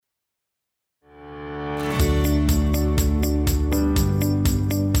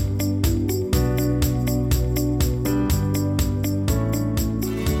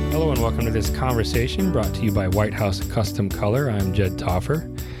this conversation brought to you by White House Custom Color. I'm Jed Toffer.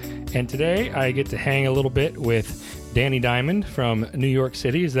 And today I get to hang a little bit with Danny Diamond from New York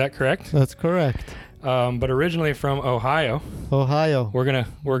City. Is that correct? That's correct. But originally from Ohio. We're gonna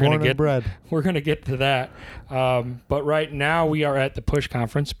get to that. But right now we are at the Push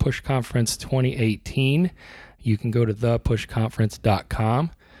Conference 2018. You can go to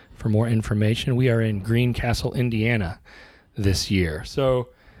thepushconference.com for more information. We are in Greencastle, Indiana this year. So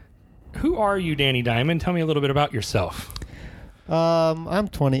who are you, Danny Diamond? Tell me a little bit about yourself. I'm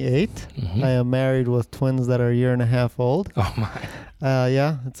 28. Mm-hmm. I am married with twins that are a year and a half old. Oh my.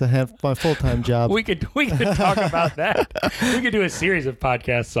 Yeah, it's my full-time job. we could talk about that. We could do a series of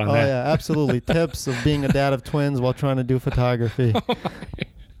podcasts on that. Oh yeah, absolutely. Tips of being a dad of twins while trying to do photography. Oh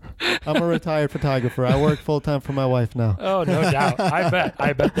I'm a retired photographer. I work full-time for my wife now. Oh, no doubt.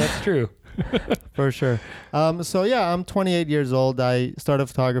 I bet that's true. For sure. So yeah, I'm 28 years old. I started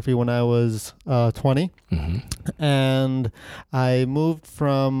photography when I was 20. Mm-hmm. And I moved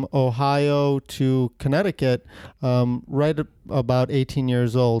from Ohio to Connecticut right about 18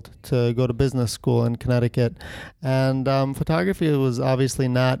 years old to go to business school in Connecticut. And photography was obviously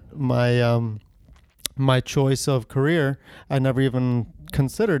not my choice of career. I never even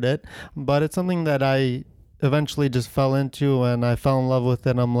considered it, but it's something that I eventually just fell into, and I fell in love with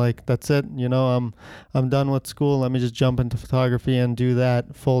it. I'm like, that's it. You know, I'm done with school. Let me just jump into photography and do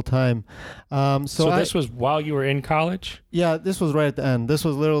that full time. So this was while you were in college? Yeah, this was right at the end. This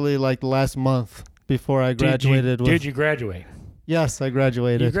was literally like the last month before I graduated. Did you graduate? Yes, I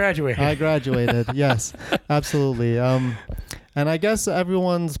graduated. You graduated? I graduated. Yes, absolutely. And I guess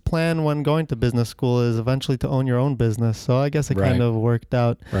everyone's plan when going to business school is eventually to own your own business. So I guess it kind of worked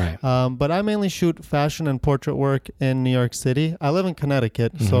out. Right. But I mainly shoot fashion and portrait work in New York City. I live in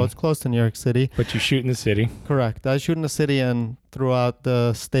Connecticut, so it's close to New York City. But you shoot in the city. Correct. I shoot in the city and throughout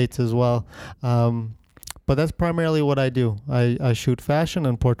the states as well. But that's primarily what I do. I shoot fashion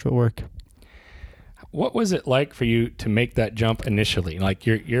and portrait work. What was it like for you to make that jump initially? Like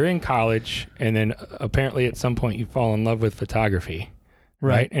you're in college, and then apparently at some point you fall in love with photography,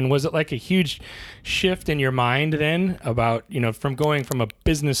 right? And was it like a huge shift in your mind then about, from going from a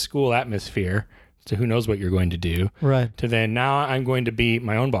business school atmosphere to who knows what you're going to do, right, to then now I'm going to be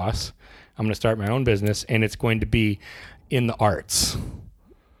my own boss. I'm going to start my own business, and it's going to be in the arts.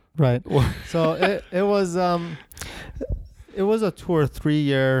 Right. So it was a 2 or 3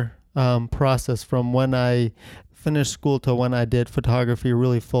 year process from when I finished school to when I did photography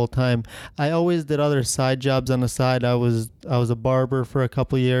really full time. I always did other side jobs on the side. I was a barber for a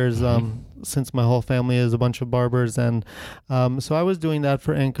couple of years, since my whole family is a bunch of barbers, and so I was doing that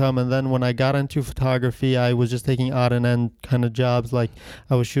for income. And then when I got into photography, I was just taking odd and end kind of jobs. Like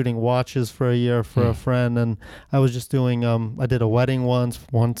I was shooting watches for a year for a friend, and I was just doing I did a wedding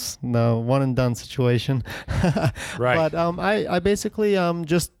once, no, one and done situation. Right. But I basically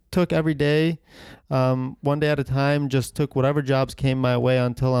just took every day, one day at a time, just took whatever jobs came my way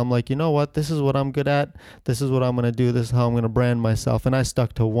until I'm like, you know what, this is what I'm good at. This is what I'm going to do. This is how I'm going to brand myself. And I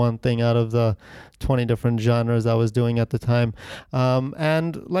stuck to one thing out of the 20 different genres I was doing at the time.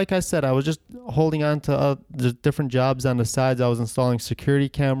 And like I said, I was just holding on to the different jobs on the sides. I was installing security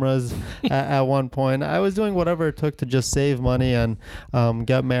cameras at one point. I was doing whatever it took to just save money and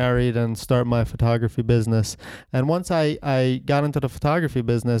get married and start my photography business. And once I got into the photography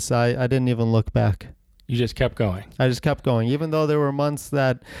business, I didn't even look back. You just kept going. I just kept going, even though there were months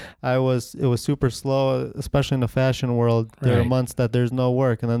that it was super slow, especially in the fashion world. There are months that there's no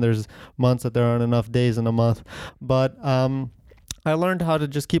work, and then there's months that there aren't enough days in a month. But I learned how to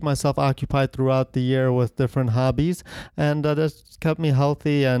just keep myself occupied throughout the year with different hobbies, and that's kept me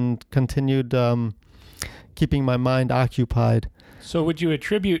healthy and continued keeping my mind occupied. So would you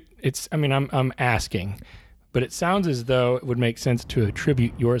attribute I'm asking, but it sounds as though it would make sense to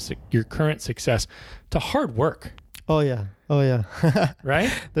attribute your current success to hard work. Oh yeah.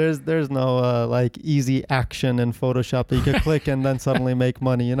 Right? There's no like easy action in Photoshop that you can click and then suddenly make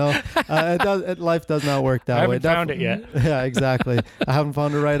money. Life does not work that way. I haven't found it yet. Yeah, exactly. I haven't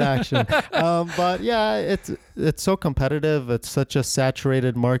found the right action. But yeah, it's so competitive. It's such a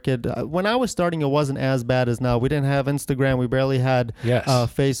saturated market. When I was starting, it wasn't as bad as now. We didn't have Instagram. We barely had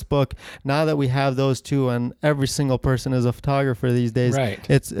Facebook. Now that we have those two, and every single person is a photographer these days,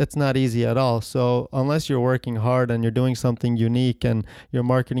 it's not easy at all. So unless you're working hard and you're doing something unique and you're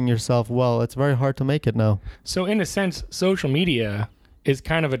marketing yourself well, it's very hard to make it now. So in a sense, social media is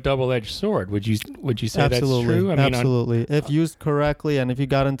kind of a double-edged sword. Would you say Absolutely. That's true? Absolutely. If used correctly, and if you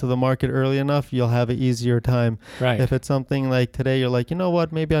got into the market early enough, you'll have an easier time. Right. If it's something like today, you're like, you know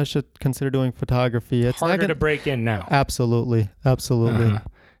what, maybe I should consider doing photography. It's harder to break in now. Absolutely. Uh-huh.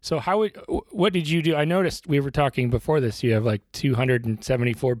 So what did you do? I noticed we were talking before this. You have like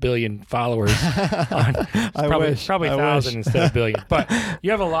 274 billion followers. Probably 1,000 instead of billion. But you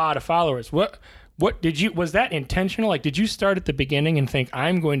have a lot of followers. What was that intentional? Like, did you start at the beginning and think,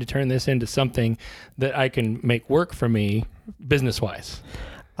 I'm going to turn this into something that I can make work for me business-wise?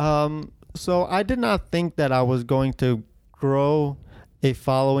 So I did not think that I was going to grow a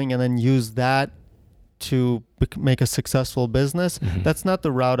following and then use that to make a successful business. Mm-hmm. That's not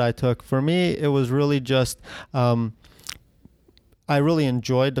the route I took. For me, it was really just, I really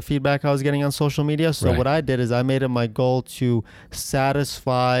enjoyed the feedback I was getting on social media. So what I did is I made it my goal to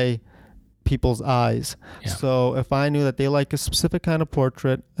satisfy people's eyes. Yeah. So if I knew that they like a specific kind of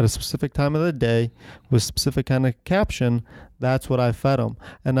portrait at a specific time of the day with a specific kind of caption, that's what I fed them.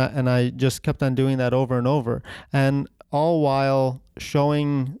 And I just kept on doing that over and over. And all while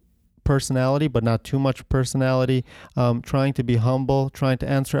showing personality, but not too much personality, trying to be humble, trying to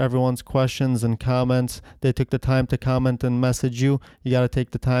answer everyone's questions and comments. They took the time to comment and message you. You got to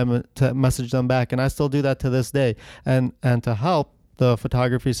take the time to message them back. And I still do that to this day. And to help the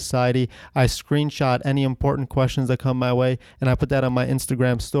Photography Society, I screenshot any important questions that come my way, and I put that on my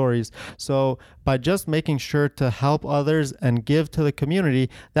Instagram stories. So by just making sure to help others and give to the community,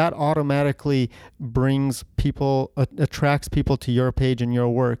 that automatically brings people, attracts people to your page and your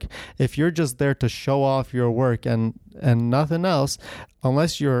work. If you're just there to show off your work and nothing else,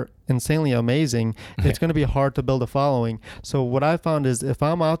 unless you're insanely amazing, it's going to be hard to build a following. So what I found is if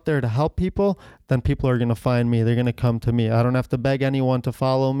I'm out there to help people, then people are going to find me. They're going to come to me. I don't have to beg anyone to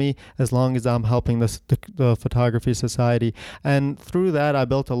follow me as long as I'm helping the Photography Society. And through that, I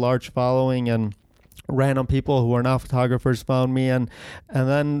built a large following, and random people who are not photographers found me, and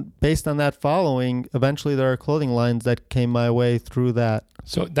then based on that following, eventually there are clothing lines that came my way through that.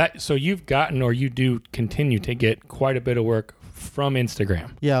 So you've gotten, or you do continue to get, quite a bit of work from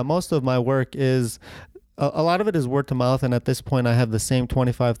Instagram. Yeah, most of my work is, a lot of it is word to mouth, and at this point I have the same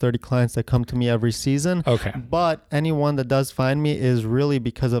 25, 30 clients that come to me every season. Okay. But anyone that does find me is really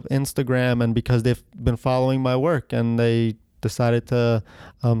because of Instagram and because they've been following my work and they decided to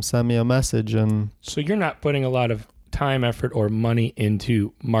send me a message. And so you're not putting a lot of time, effort, or money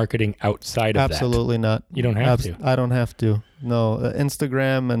into marketing outside of Absolutely that? Not. You don't have to? I don't have to. No,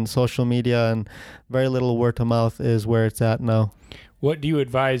 Instagram and social media and very little word to mouth is where it's at now. What do you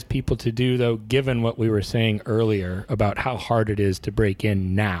advise people to do, though, given what we were saying earlier about how hard it is to break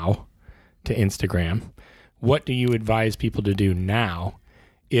in now to Instagram? What do you advise people to do now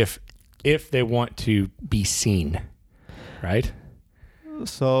if they want to be seen, right?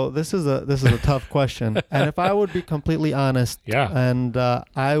 So this is a tough question. And if I would be completely honest, and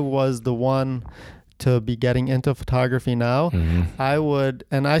I was the one to be getting into photography now, I would,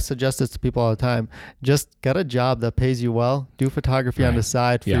 and I suggest this to people all the time, just get a job that pays you well, do photography on the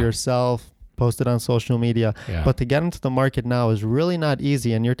side for yourself, post it on social media. But to get into the market now is really not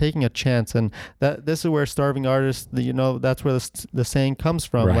easy, and you're taking a chance. And this is where starving artists, that's where the saying comes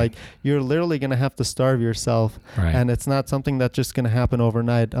from. Like, you're literally going to have to starve yourself, and it's not something that's just going to happen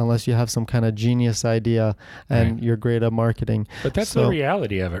overnight unless you have some kind of genius idea and you're great at marketing. But that's the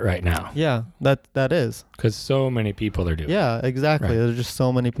reality of it right now. Yeah, that is. Because so many people are doing it. Yeah, exactly. There's just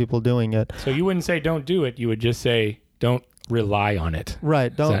so many people doing it. So you wouldn't say don't do it. You would just say don't rely on it.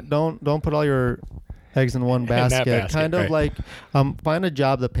 Right. Don't put all your eggs in one basket. Kind of like find a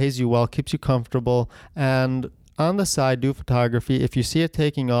job that pays you well, keeps you comfortable, and on the side do photography. If you see it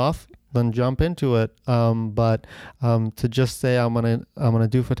taking off, then jump into it. But to just say I'm gonna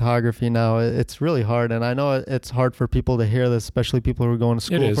do photography now, it's really hard. And I know it's hard for people to hear this, especially people who are going to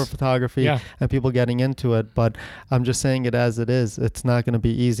school for photography and people getting into it. But I'm just saying it as it is. It's not going to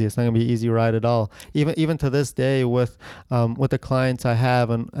be easy. It's not going to be an easy ride at all. Even to this day, with the clients I have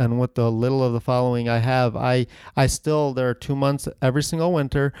and with the little of the following I have, I still, there are 2 months every single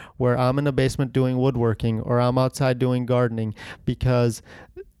winter where I'm in the basement doing woodworking or I'm outside doing gardening, because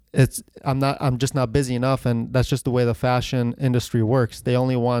I'm just not busy enough, and that's just the way the fashion industry works. They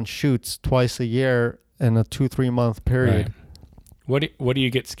only want shoots twice a year in a 2-3 month period. What do you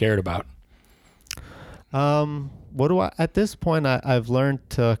get scared about? At this point, I've learned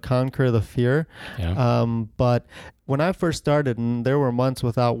to conquer the fear. But when I first started and there were months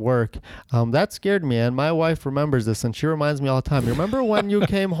without work, that scared me. And my wife remembers this, and she reminds me all the time. You remember when you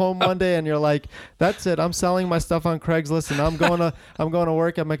came home one day and you're like, "That's it. I'm selling my stuff on Craigslist and I'm going to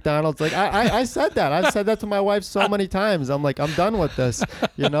work at McDonald's." Like I said that. I've said that to my wife so many times. I'm like, I'm done with this.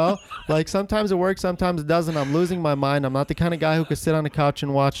 Like sometimes it works, sometimes it doesn't. I'm losing my mind. I'm not the kind of guy who could sit on the couch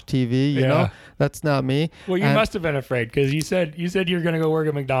and watch TV. You know, that's not me. Well, you must have have been afraid because you said you're going to go work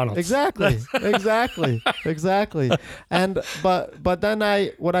at McDonald's. Exactly. And but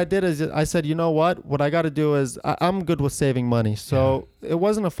then what I did is I said, you know what I got to do is I'm good with saving money. So it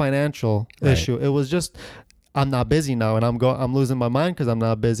wasn't a financial issue. It was just I'm not busy now, and I'm losing my mind because I'm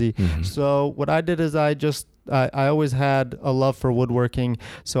not busy. Mm-hmm. So what I did is I always had a love for woodworking,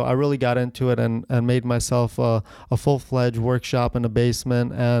 so I really got into it and made myself a full-fledged workshop in the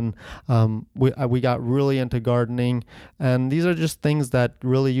basement, and we got really into gardening, and these are just things that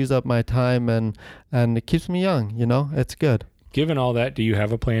really use up my time, and it keeps me young, it's good. Given all that, do you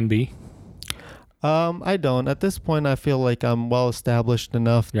have a plan B? I don't. At this point, I feel like I'm well established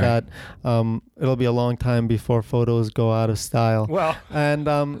enough that it'll be a long time before photos go out of style. Well, and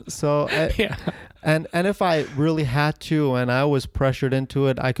and if I really had to and I was pressured into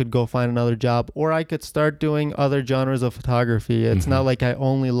it, I could go find another job, or I could start doing other genres of photography. It's not like I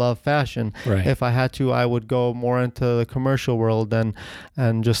only love fashion. Right. If I had to, I would go more into the commercial world and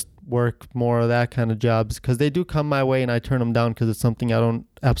just work more of that kind of jobs, because they do come my way and I turn them down because it's something I don't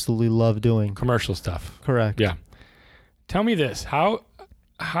absolutely love doing. Commercial stuff. Correct. Yeah. Tell me this. How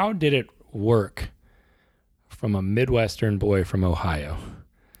did it work from a Midwestern boy from Ohio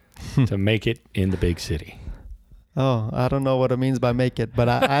to make it in the big city? Oh, I don't know what it means by make it, but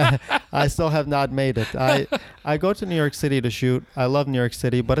I still have not made it. I go to New York City to shoot. I love New York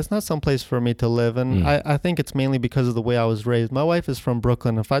City, but it's not some place for me to live. And I think it's mainly because of the way I was raised. My wife is from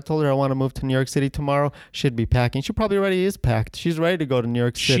Brooklyn. If I told her I want to move to New York City tomorrow, she'd be packing. She probably already is packed. She's ready to go to New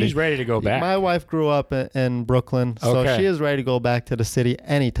York City. She's ready to go back. My wife grew up in Brooklyn, so she is ready to go back to the city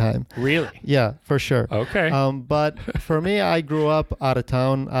anytime. Really? Yeah, for sure. Okay. But for me, I grew up out of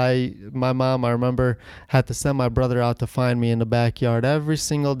town. My mom, I remember, had to send my brother out to find me in the backyard every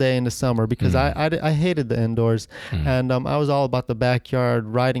single day in the summer because I hated the indoors. And I was all about the backyard,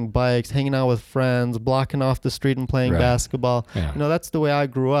 riding bikes, hanging out with friends, blocking off the street and playing basketball. Yeah. That's the way I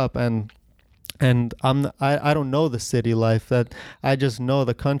grew up. And I don't know the city life, that I just know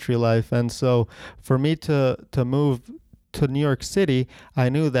the country life. And so for me to move to New York City, I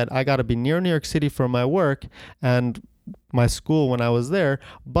knew that I got to be near New York City for my work and my school when I was there,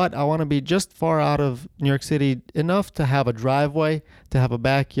 but I want to be just far out of New York City enough to have a driveway, to have a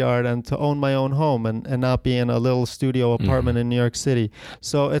backyard, and to own my own home and not be in a little studio apartment in New York City.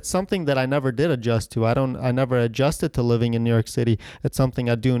 So it's something that I never did adjust to. I never adjusted to living in New York City. It's something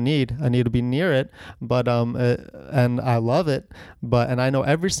I do need. I need to be near it, but and I love it. And I know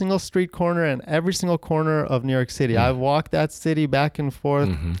every single street corner and every single corner of New York City. I've walked that city back and forth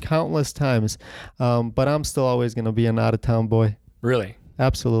countless times, but I'm still always going to be an out-of-town boy. Really?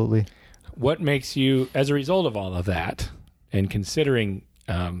 Absolutely. What makes you, as a result of all of that, and considering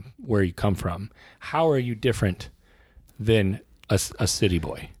where you come from, how are you different than a city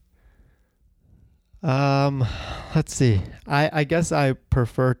boy? Let's see. I guess I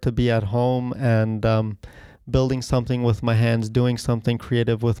prefer to be at home and building something with my hands, doing something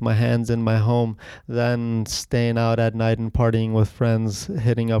creative with my hands in my home, than staying out at night and partying with friends,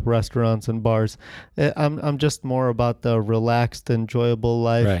 hitting up restaurants and bars. I'm just more about the relaxed, enjoyable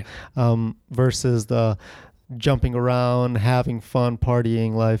life, versus the jumping around, having fun,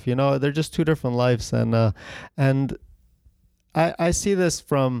 partying life. They're just two different lives, and I see this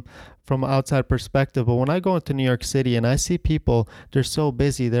from outside perspective, but when I go into New York City and I see people, they're so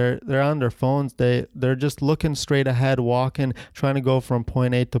busy, they're on their phones, they're just looking straight ahead, walking, trying to go from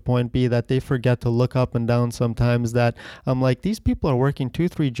point A to point B, that they forget to look up and down sometimes. That I'm like, these people are working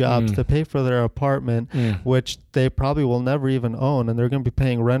 2-3 jobs to pay for their apartment, which they probably will never even own, and they're going to be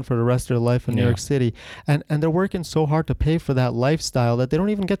paying rent for the rest of their life in New York City, and they're working so hard to pay for that lifestyle that they don't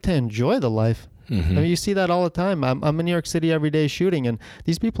even get to enjoy the life. I mean, you see that all the time. I'm in New York City every day shooting, and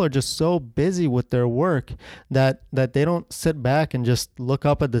these people are just so busy with their work that they don't sit back and just look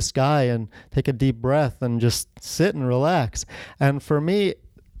up at the sky and take a deep breath and just sit and relax. And for me,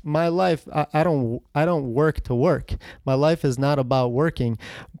 my life, I don't work to work. My life is not about working.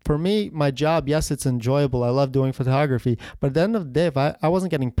 For me, my job, yes, it's enjoyable. I love doing photography. But at the end of the day, if I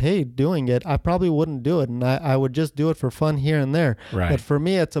wasn't getting paid doing it, I probably wouldn't do it. And I would just do it for fun here and there. Right. But for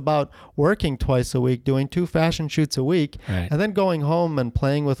me, it's about working twice a week, doing 2 fashion shoots a week, and then going home and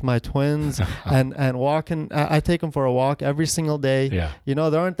playing with my twins and walking. I take them for a walk every single day. Yeah.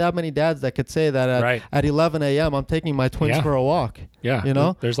 There aren't that many dads that could say that at 11 a.m. I'm taking my twins for a walk.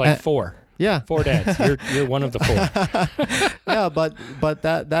 Yeah. There's like 4. Yeah. 4 dads. You're one of the 4. Yeah, but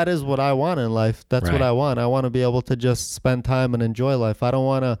that is what I want in life. That's what I want. I want to be able to just spend time and enjoy life. I don't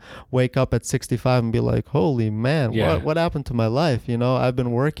want to wake up at 65 and be like, holy man, what happened to my life? I've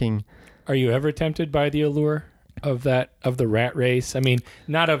been working. Are you ever tempted by the allure of the rat race? I mean,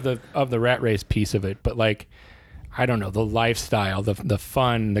 not of the rat race piece of it, but like I don't know, the lifestyle, the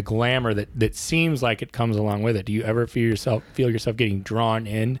fun, the glamour that seems like it comes along with it. Do you ever feel yourself getting drawn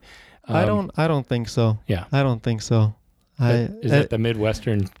in? I don't think so. Yeah. I don't think so. Is that the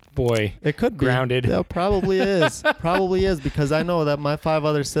Midwestern boy? It could be grounded. Yeah, probably is. Probably is, because I know that my 5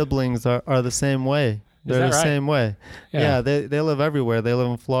 other siblings are the same way. They're the right? Same way. Yeah. They live everywhere. They live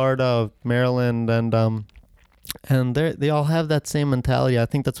in Florida, Maryland, and they all have that same mentality. I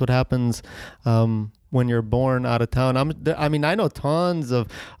think that's what happens when you're born out of town. I know tons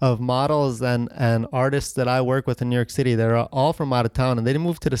of models and artists that I work with in New York City. They're all from out of town, and they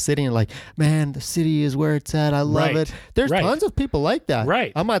move to the city and like, man, the city is where it's at. I love it. There's tons of people like that.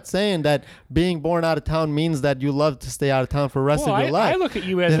 Right. I'm not saying that being born out of town means that you love to stay out of town for the rest of your life. I look at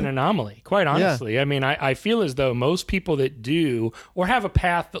you as an anomaly, quite honestly. Yeah. I mean, I feel as though most people that do or have a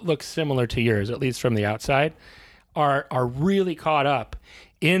path that looks similar to yours, at least from the outside, are really caught up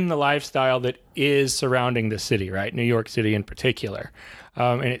in the lifestyle that is surrounding the city, right? New York City in particular.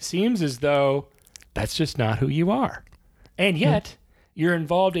 And it seems as though that's just not who you are. And yet, you're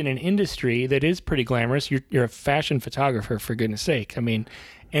involved in an industry that is pretty glamorous. You're a fashion photographer, for goodness sake. I mean,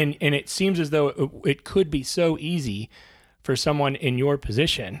 and it seems as though it could be so easy for someone in your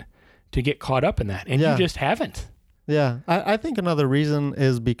position to get caught up in that. And you just haven't. Yeah, I think another reason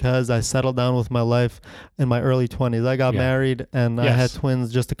is because I settled down with my life in my early 20s. I got married, and I had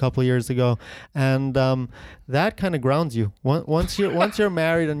twins just a couple years ago, and that kind of grounds you. Once you're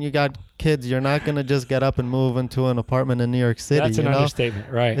married and you got kids, you're not going to just get up and move into an apartment in New York City. That's an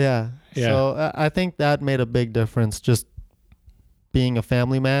understatement, right? Yeah. So I think that made a big difference, just being a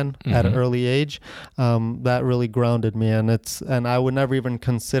family man at an early age. That really grounded me, and I would never even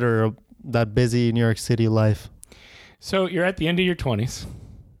consider that busy New York City life. So you're at the end of your 20s,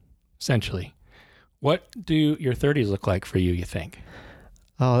 essentially. What do your 30s look like for you think?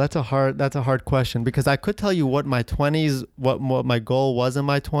 Oh, that's a hard question, because I could tell you what my 20s, what my goal was in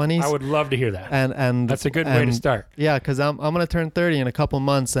my 20s. I would love to hear that. And that's a good way to start. Yeah, because I'm going to turn 30 in a couple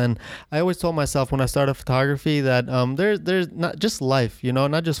months, and I always told myself when I started photography that there's not just life,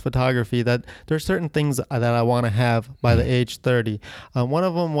 not just photography, that there's certain things that I want to have by the age 30. One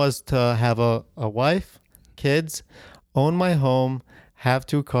of them was to have a wife, kids, own my home, have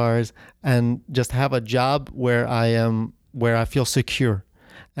 2 cars, and just have a job where I feel secure.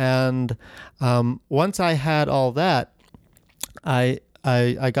 And once I had all that, I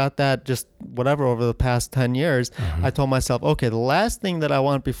got that just whatever over the past 10 years. I told myself, okay, the last thing that I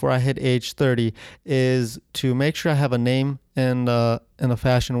want before I hit age 30 is to make sure I have a name in the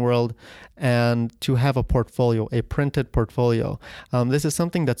fashion world, and to have a portfolio, a printed portfolio. This is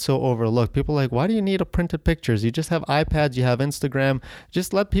something that's so overlooked. People are like, why do you need a printed pictures? You just have iPads, you have Instagram,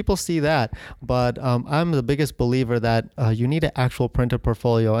 just let people see that. But I'm the biggest believer that you need an actual printed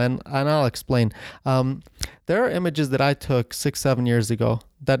portfolio, and I'll explain. There are images that I took 6-7 years ago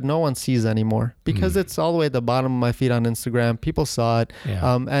that no one sees anymore, because it's all the way at the bottom of my feed on Instagram. People saw it,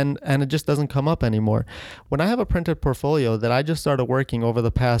 and it just doesn't come up anymore. When I have a printed portfolio that I just started working over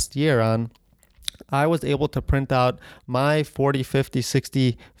the past year on, I was able to print out my 40, 50,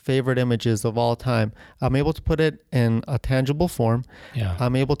 60 favorite images of all time. I'm able to put it in a tangible form. Yeah.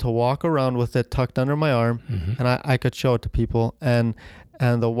 I'm able to walk around with it tucked under my arm, and I could show it to people. And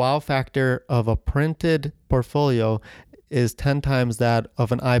the wow factor of a printed portfolio is 10 times that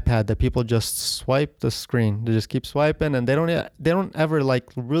of an iPad, that people just swipe the screen. They just keep swiping, and they don't ever like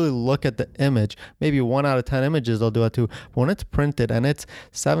really look at the image. Maybe 1 out of 10 images they'll do it too. But when it's printed and it's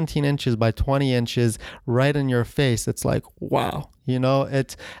 17 inches by 20 inches right in your face, it's like, wow,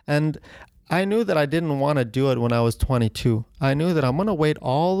 and I knew that I didn't want to do it when I was 22. I knew that I'm going to wait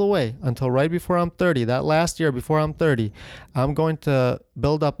all the way until right before I'm 30. That last year before I'm 30, I'm going to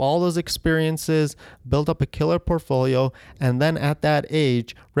build up all those experiences, build up a killer portfolio, and then at that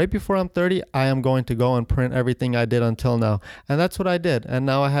age, right before I'm 30, I am going to go and print everything I did until now. And that's what I did. And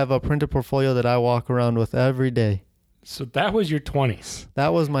now I have a printed portfolio that I walk around with every day. So that was your 20s.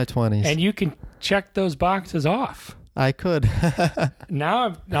 That was my 20s. And you can check those boxes off. I could.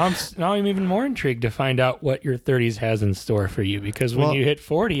 Now I'm even more intrigued to find out what your 30s has in store for you, because when you hit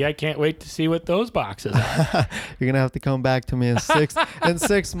 40, I can't wait to see what those boxes are. You're gonna have to come back to me in 6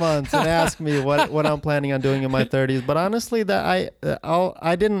 months and ask me what I'm planning on doing in my 30s. But honestly, that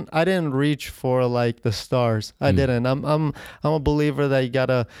I didn't reach for like the stars. I didn't. I'm a believer that you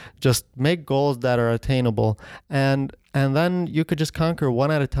gotta just make goals that are attainable, and then you could just conquer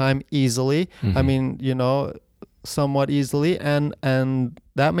one at a time easily. I mean, somewhat easily, and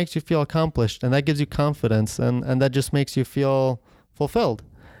that makes you feel accomplished, and that gives you confidence, and that just makes you feel fulfilled.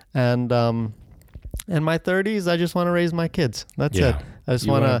 And in my 30s, I just want to raise my kids. That's it. I just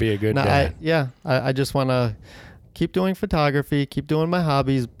want to be a good dad. I just want to keep doing photography, keep doing my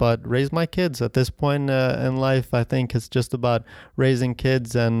hobbies, but raise my kids. At this point in life, I think it's just about raising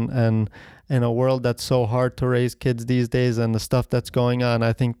kids, and in a world that's so hard to raise kids these days and the stuff that's going on,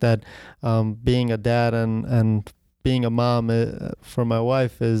 I think that being a dad and being a mom for my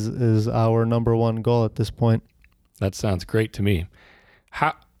wife is our number one goal at this point. That sounds great to me.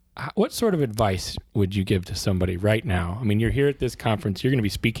 What sort of advice would you give to somebody right now? I mean, you're here at this conference. You're going to be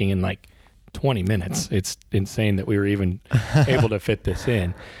speaking in like 20 minutes. It's insane that we were even able to fit this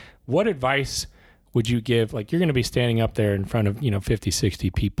in. What advice would you give? Like, you're going to be standing up there in front of, 50, 60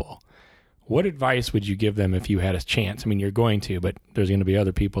 people. What advice would you give them if you had a chance? I mean, you're going to, but there's going to be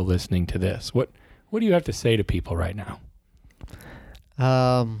other people listening to this. What do you have to say to people right now?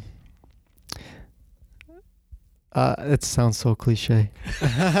 It sounds so cliche.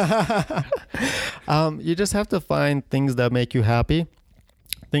 You just have to find things that make you happy,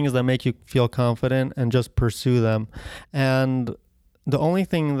 things that make you feel confident, and just pursue them. And the only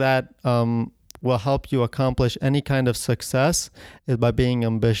thing that will help you accomplish any kind of success is by being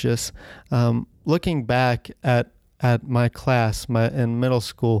ambitious. Looking back at my class in middle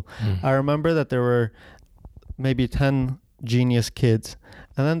school, I remember that there were maybe 10 genius kids,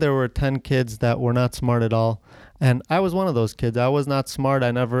 and then there were 10 kids that were not smart at all. And I was one of those kids. I was not smart.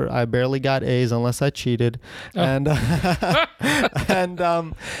 I barely got A's unless I cheated. Oh.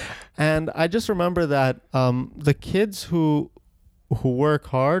 And I just remember that the kids who work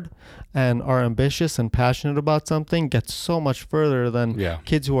hard and are ambitious and passionate about something get so much further than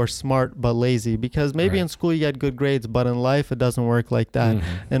kids who are smart but lazy. Because maybe in school you get good grades, but in life it doesn't work like that.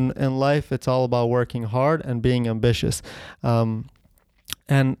 Mm-hmm. In life it's all about working hard and being ambitious.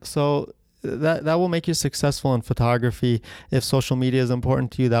 And so that will make you successful in photography. If social media is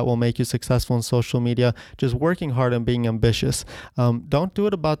important to you, that will make you successful in social media. Just working hard and being ambitious. Don't do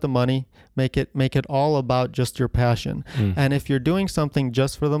it about the money. Make it all about just your passion. And if you're doing something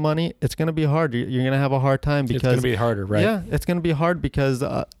just for the money, it's going to be hard. You're going to have a hard time because it's going to be harder, right? Yeah, it's going to be hard because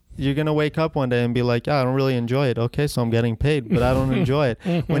you're going to wake up one day and be like, I don't really enjoy it. Okay, so I'm getting paid, but I don't enjoy it.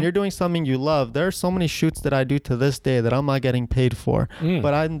 Mm-hmm. When you're doing something you love, there are so many shoots that I do to this day that I'm not getting paid for,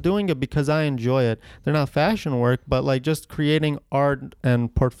 but I'm doing it because I enjoy it. They're not fashion work, but like just creating art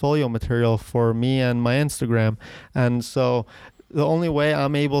and portfolio material for me and my Instagram. And so the only way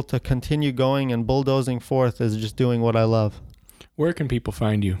I'm able to continue going and bulldozing forth is just doing what I love. Where can people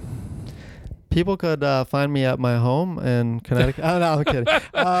find you? People could find me at my home in Connecticut. Oh, no, I'm kidding.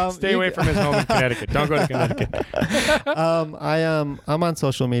 Stay away from his home in Connecticut. Don't go to Connecticut. I'm on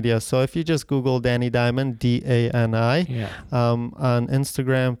social media. So if you just Google Danny Diamond, DANI, on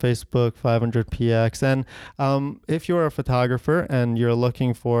Instagram, Facebook, 500px. And if you're a photographer and you're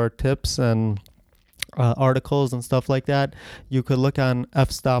looking for tips and articles and stuff like that, you could look on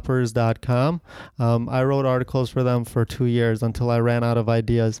fstoppers.com. I wrote articles for them for 2 years until I ran out of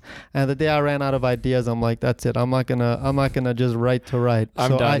ideas. And the day I ran out of ideas, I'm like, that's it. I'm not gonna just write to write.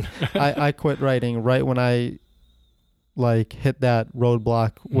 I'm done. I quit writing right when I hit that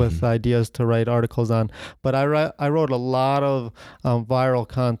roadblock with ideas to write articles on. But I wrote a lot of viral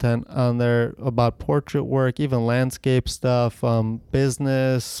content on there about portrait work, even landscape stuff,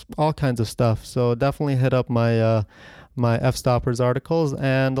 business, all kinds of stuff. So definitely hit up my F-Stoppers articles.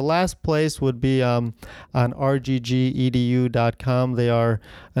 And the last place would be on rggedu.com. They are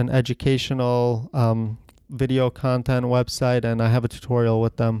an educational video content website, and I have a tutorial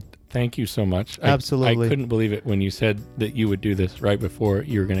with them. Thank you so much. Absolutely. I couldn't believe it when you said that you would do this right before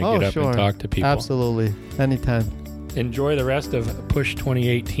you were going to get up and talk to people. Absolutely. Anytime. Enjoy the rest of Push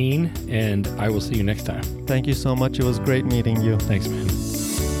 2018, and I will see you next time. Thank you so much. It was great meeting you. Thanks, man.